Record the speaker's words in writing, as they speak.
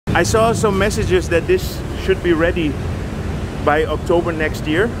I saw some messages that this should be ready by October next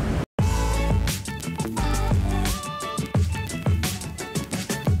year.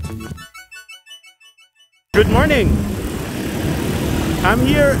 Good morning. I'm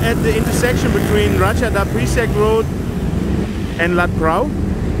here at the intersection between Ratchada Road and Lat Prao.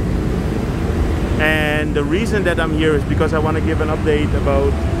 And the reason that I'm here is because I want to give an update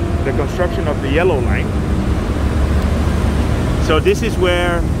about the construction of the Yellow Line. So this is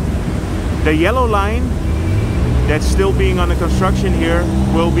where the Yellow Line that's still being under construction here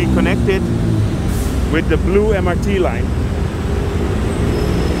will be connected with the Blue MRT line.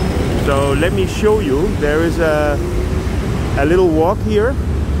 So let me show you. There is a little walk here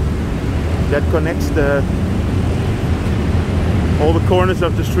that connects all the corners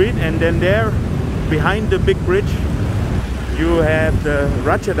of the street, and then there behind the big bridge you have the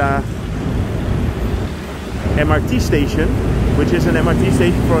Ratchada MRT station, which is an MRT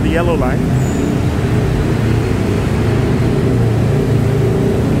station for the Yellow Line.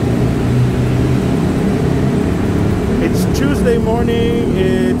 It's Tuesday morning,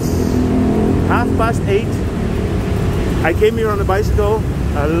 it's 8:30. I came here on a bicycle,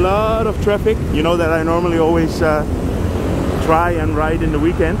 a lot of traffic. You know that I normally always try and ride in the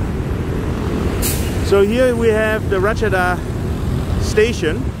weekend. So here we have the Ratchada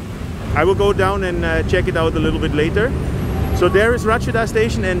station. I will go down and check it out a little bit later. So there is Ratchada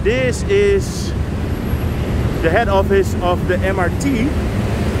station, and this is the head office of the MRT.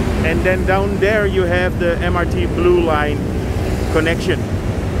 And then down there you have the MRT Blue Line connection.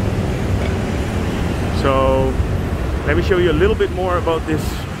 So let me show you a little bit more about this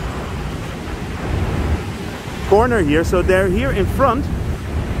corner here. So there, here in front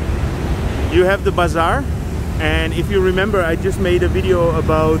you have the bazaar, and if you remember, I just made a video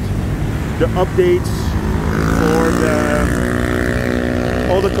about the updates for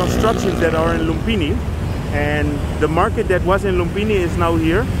all the constructions that are in Lumpini, and the market that was in Lumpini is now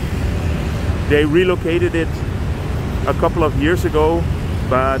here. They relocated it a couple of years ago,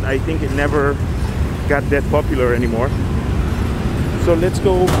 but I think it never got that popular anymore. So let's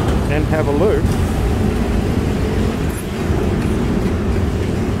go and have a look.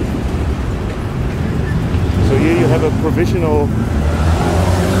 So here you have a provisional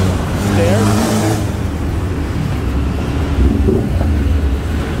stair.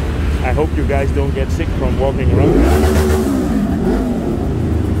 I hope you guys don't get sick from walking around.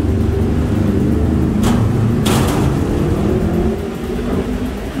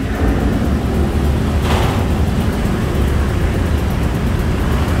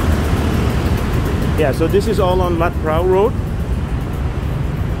 Yeah, so this is all on Lat Prao Road.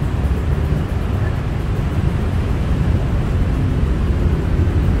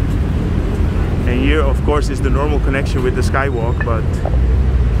 And here, of course, is the normal connection with the skywalk, but...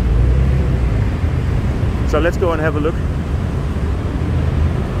 So let's go and have a look.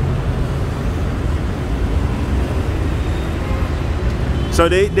 So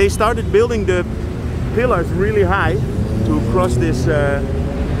they started building the pillars really high to cross this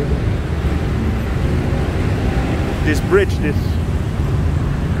this bridge, this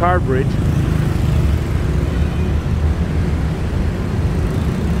car bridge.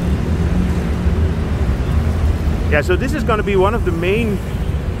 Yeah, so this is going to be one of the main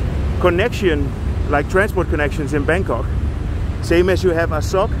connection, like transport connections in Bangkok. Same as you have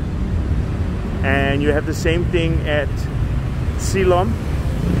Asok, and you have the same thing at Silom,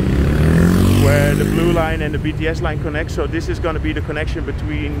 where the Blue Line and the BTS line connect. So this is going to be the connection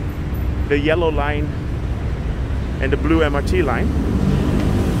between the Yellow Line and the Blue MRT line.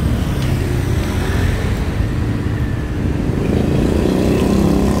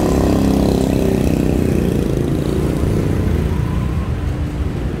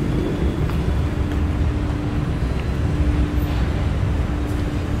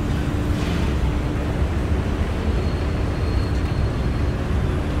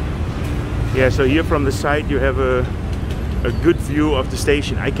 Yeah, so here from the side you have a good view of the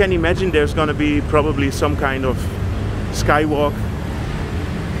station. I can imagine there's going to be probably some kind of skywalk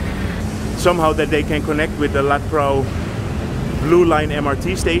somehow that they can connect with the Lat Prao Blue Line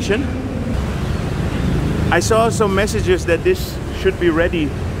MRT station. I saw some messages that this should be ready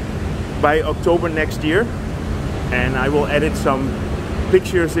by October next year, and I will edit some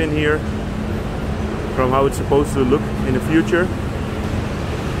pictures in here from how it's supposed to look in the future.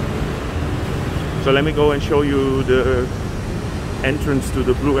 So let me go and show you the entrance to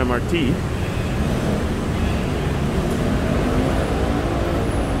the Blue MRT.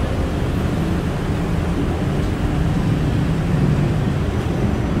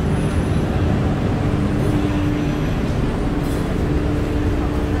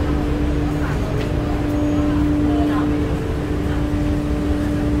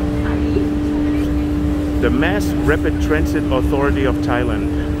 The Mass Rapid Transit Authority of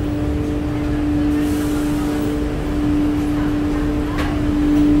Thailand.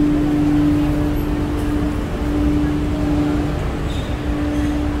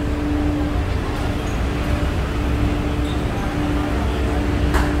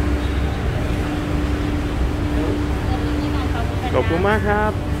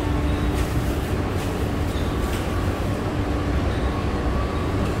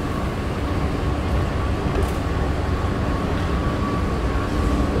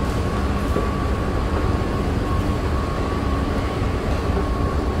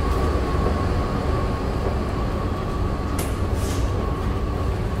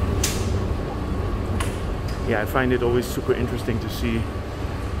 Yeah, I find it always super interesting to see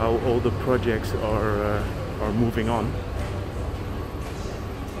how all the projects are moving on.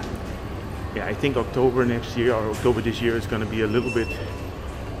 Yeah, I think October next year or October this year is going to be a little bit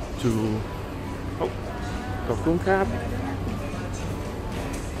too. Oh, ขอบคุณครับ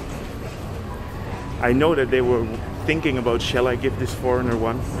I know that they were thinking about shall I give this foreigner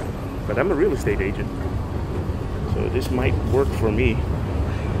one, but I'm a real estate agent, so this might work for me.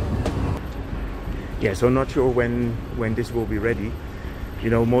 Yeah, so not sure when this will be ready.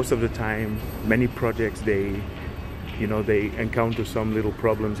 You know, most of the time, many projects they encounter some little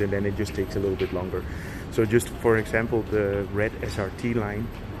problems and then it just takes a little bit longer. So just for example, the red SRT line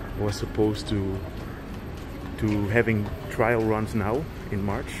was supposed to having trial runs now in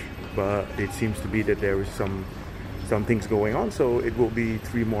March, but it seems to be that there is some things going on. So it will be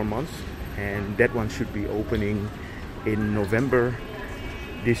 3 more months, and that one should be opening in November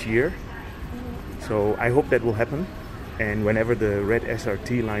this year. So I hope that will happen, and whenever the red SRT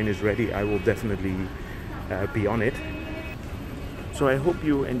line is ready, I will definitely be on it. So I hope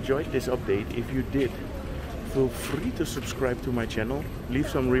you enjoyed this update. If you did, feel free to subscribe to my channel, leave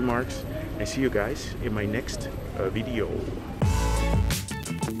some remarks, and see you guys in my next video.